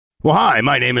Well, hi,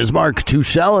 my name is Mark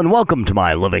Touchel, and welcome to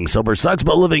my Living Sober Sucks,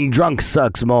 but Living Drunk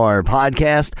Sucks More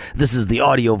podcast. This is the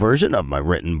audio version of my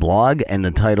written blog, and the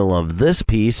title of this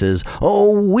piece is, Oh,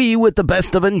 We with the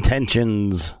Best of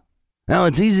Intentions. Now,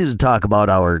 it's easy to talk about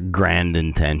our grand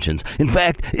intentions. In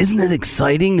fact, isn't it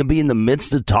exciting to be in the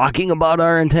midst of talking about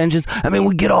our intentions? I mean,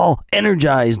 we get all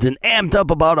energized and amped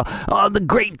up about all the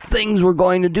great things we're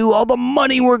going to do, all the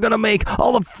money we're going to make,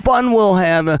 all the fun we'll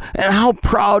have, and how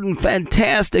proud and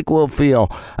fantastic we'll feel.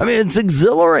 I mean, it's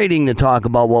exhilarating to talk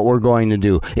about what we're going to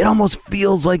do. It almost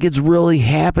feels like it's really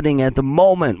happening at the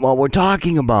moment while we're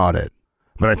talking about it.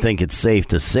 But I think it's safe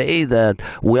to say that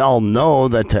we all know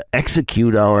that to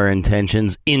execute our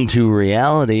intentions into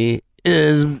reality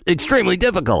is extremely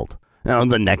difficult. Now,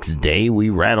 the next day,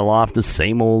 we rattle off the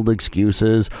same old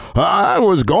excuses. I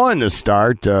was going to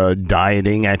start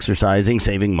dieting, exercising,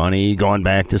 saving money, going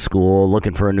back to school,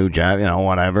 looking for a new job,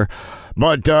 whatever.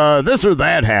 But this or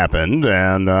that happened,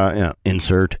 and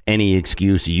insert any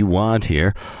excuse you want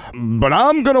here. But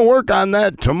I'm going to work on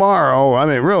that tomorrow. I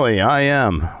mean, really, I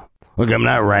am. Look, I'm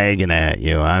not ragging at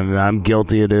you. I'm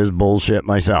guilty of this bullshit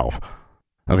myself.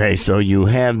 Okay, so you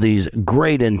have these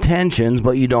great intentions,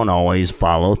 but you don't always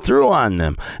follow through on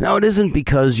them. Now, it isn't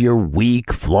because you're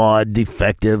weak, flawed,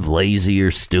 defective, lazy,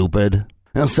 or stupid.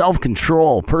 Now,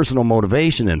 self-control, personal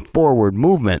motivation, and forward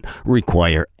movement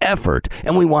require effort,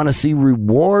 and we want to see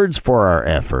rewards for our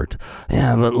effort.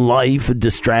 Yeah, but life,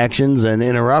 distractions, and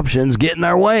interruptions get in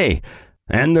our way.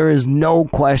 And there is no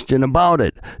question about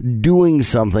it. Doing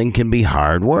something can be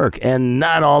hard work and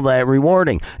not all that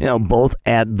rewarding, both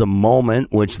at the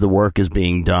moment which the work is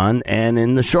being done and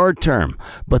in the short term.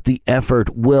 But the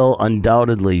effort will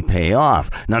undoubtedly pay off.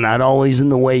 Now, not always in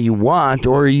the way you want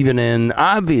or even in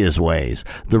obvious ways.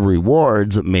 The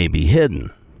rewards may be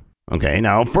hidden. Okay,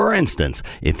 now, for instance,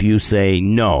 if you say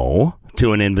no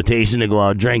to an invitation to go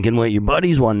out drinking with your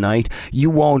buddies one night, you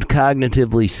won't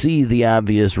cognitively see the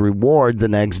obvious reward the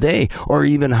next day, or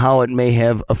even how it may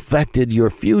have affected your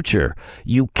future.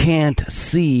 You can't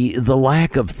see the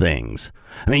lack of things.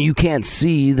 I mean, you can't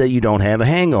see that you don't have a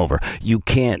hangover. You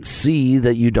can't see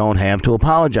that you don't have to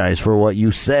apologize for what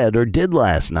you said or did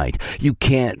last night. You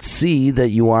can't see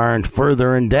that you aren't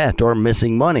further in debt or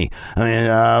missing money. I mean,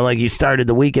 like you started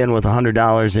the weekend with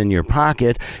 $100 in your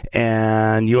pocket,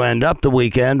 and you end up the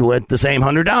weekend with the same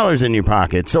 $100 in your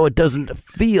pocket. So it doesn't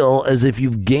feel as if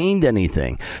you've gained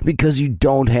anything because you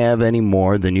don't have any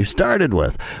more than you started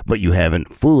with. But you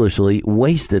haven't foolishly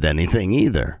wasted anything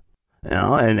either.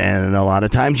 And a lot of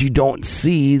times you don't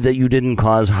see that you didn't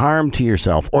cause harm to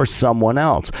yourself or someone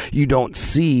else. You don't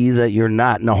see that you're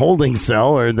not in a holding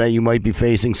cell or that you might be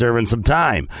facing serving some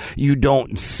time. You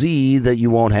don't see that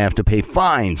you won't have to pay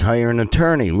fines, hire an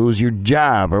attorney, lose your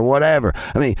job, or whatever.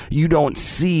 I mean, you don't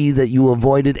see that you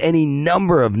avoided any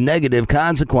number of negative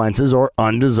consequences or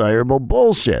undesirable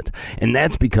bullshit. And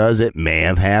that's because it may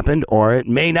have happened or it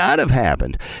may not have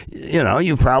happened.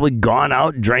 You've probably gone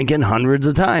out drinking hundreds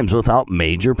of times without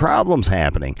major problems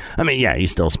happening. I mean, yeah, you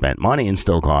still spent money and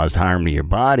still caused harm to your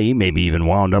body, maybe even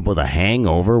wound up with a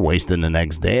hangover, wasting the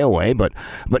next day away, but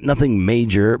nothing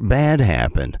major bad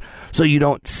happened. So you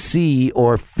don't see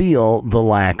or feel the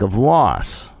lack of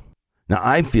loss. Now,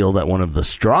 I feel that one of the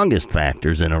strongest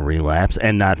factors in a relapse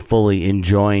and not fully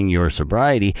enjoying your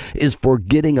sobriety is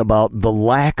forgetting about the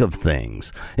lack of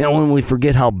things. When we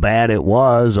forget how bad it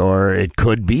was or it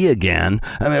could be again,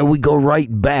 we go right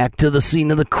back to the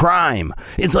scene of the crime.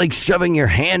 It's like shoving your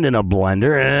hand in a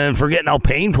blender and forgetting how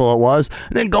painful it was,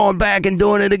 and then going back and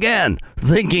doing it again,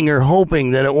 thinking or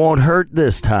hoping that it won't hurt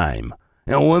this time.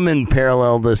 Women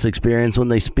parallel this experience when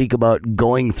they speak about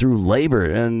going through labor,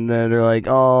 and they're like,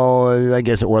 oh, I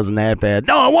guess it wasn't that bad.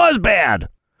 No, it was bad!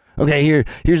 Okay,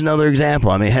 here's another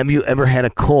example. Have you ever had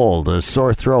a cold, a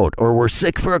sore throat, or were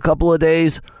sick for a couple of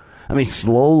days?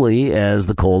 Slowly, as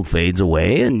the cold fades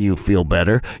away and you feel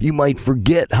better, you might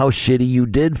forget how shitty you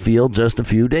did feel just a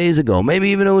few days ago. Maybe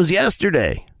even it was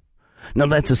yesterday. Now,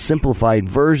 that's a simplified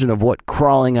version of what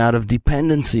crawling out of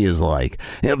dependency is like,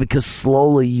 because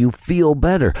slowly you feel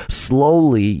better.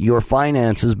 Slowly, your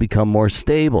finances become more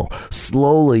stable.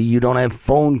 Slowly, you don't have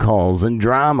phone calls and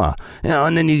drama.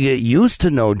 And then you get used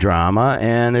to no drama,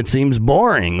 and it seems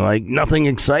boring, like nothing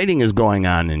exciting is going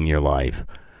on in your life.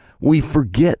 We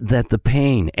forget that the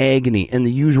pain, agony, and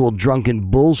the usual drunken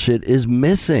bullshit is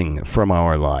missing from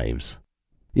our lives.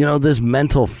 This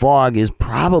mental fog is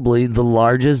probably the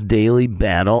largest daily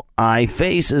battle I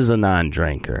face as a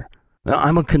non-drinker. Now,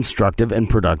 I'm a constructive and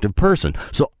productive person,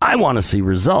 so I want to see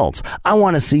results. I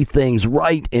want to see things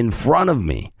right in front of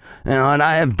me. And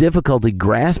I have difficulty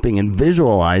grasping and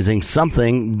visualizing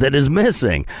something that is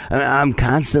missing. I'm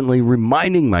constantly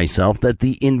reminding myself that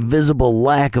the invisible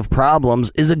lack of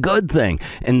problems is a good thing,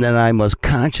 and that I must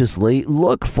consciously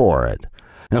look for it.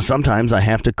 Now, sometimes I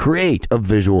have to create a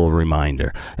visual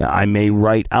reminder. I may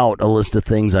write out a list of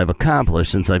things I've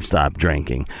accomplished since I've stopped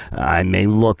drinking. I may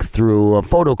look through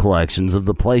photo collections of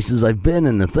the places I've been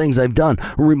and the things I've done,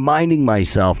 reminding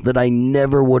myself that I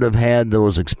never would have had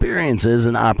those experiences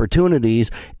and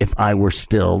opportunities if I were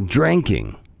still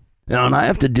drinking. And I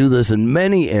have to do this in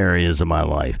many areas of my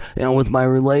life, with my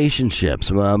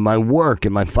relationships, my work,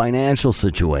 and my financial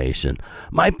situation.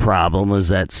 My problem is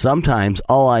that sometimes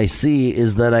all I see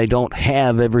is that I don't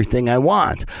have everything I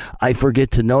want. I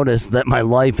forget to notice that my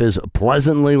life is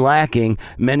pleasantly lacking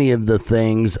many of the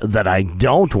things that I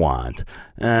don't want.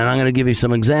 And I'm going to give you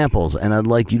some examples, and I'd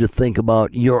like you to think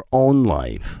about your own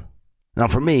life. Now,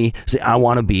 for me, I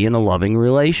want to be in a loving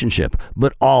relationship,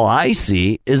 but all I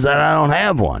see is that I don't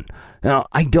have one. Now,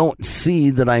 I don't see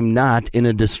that I'm not in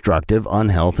a destructive,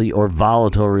 unhealthy, or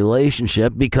volatile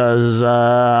relationship because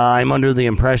I'm under the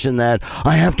impression that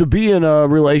I have to be in a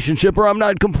relationship or I'm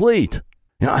not complete.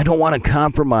 I don't want to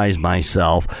compromise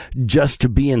myself just to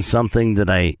be in something that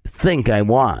I think I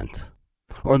want.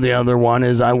 Or the other one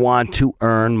is I want to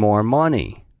earn more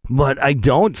money. But I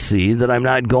don't see that I'm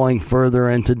not going further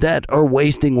into debt or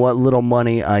wasting what little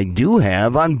money I do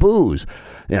have on booze.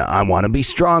 I want to be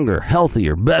stronger,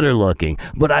 healthier, better looking,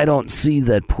 but I don't see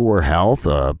that poor health,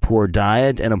 a poor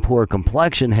diet, and a poor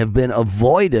complexion have been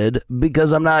avoided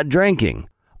because I'm not drinking.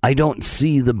 I don't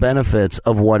see the benefits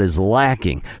of what is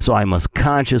lacking, so I must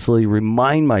consciously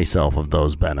remind myself of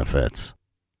those benefits.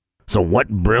 So what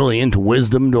brilliant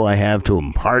wisdom do I have to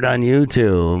impart on you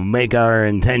to make our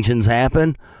intentions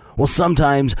happen? Well,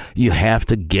 sometimes you have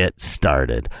to get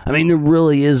started. There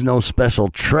really is no special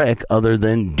trick other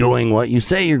than doing what you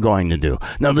say you're going to do.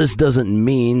 Now, this doesn't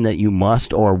mean that you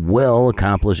must or will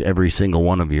accomplish every single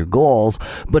one of your goals,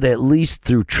 but at least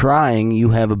through trying, you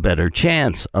have a better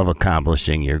chance of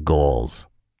accomplishing your goals.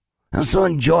 So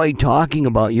enjoy talking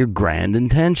about your grand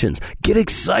intentions. Get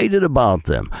excited about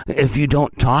them. If you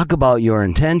don't talk about your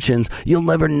intentions, you'll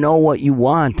never know what you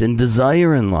want and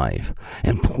desire in life.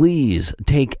 And please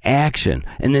take action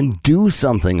and then do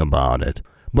something about it.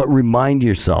 But remind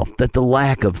yourself that the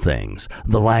lack of things,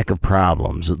 the lack of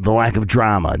problems, the lack of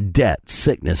drama, debt,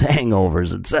 sickness,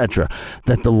 hangovers, etc.,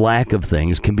 that the lack of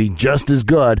things can be just as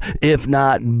good, if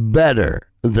not better,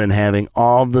 than having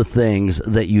all the things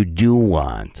that you do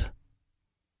want.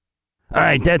 All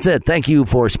right, that's it. Thank you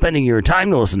for spending your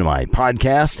time to listen to my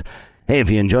podcast. Hey, if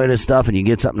you enjoy this stuff and you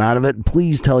get something out of it,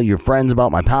 please tell your friends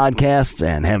about my podcasts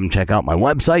and have them check out my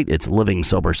website. It's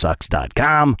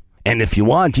livingsobersucks.com. And if you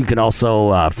want, you can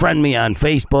also friend me on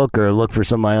Facebook or look for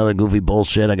some of my other goofy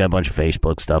bullshit. I got a bunch of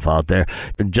Facebook stuff out there.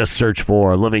 Just search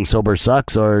for Living Sober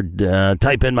Sucks or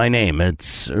type in my name.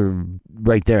 It's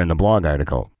right there in the blog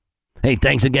article. Hey,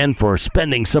 thanks again for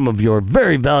spending some of your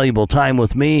very valuable time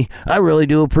with me. I really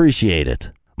do appreciate it.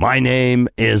 My name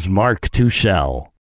is Mark Tuchel.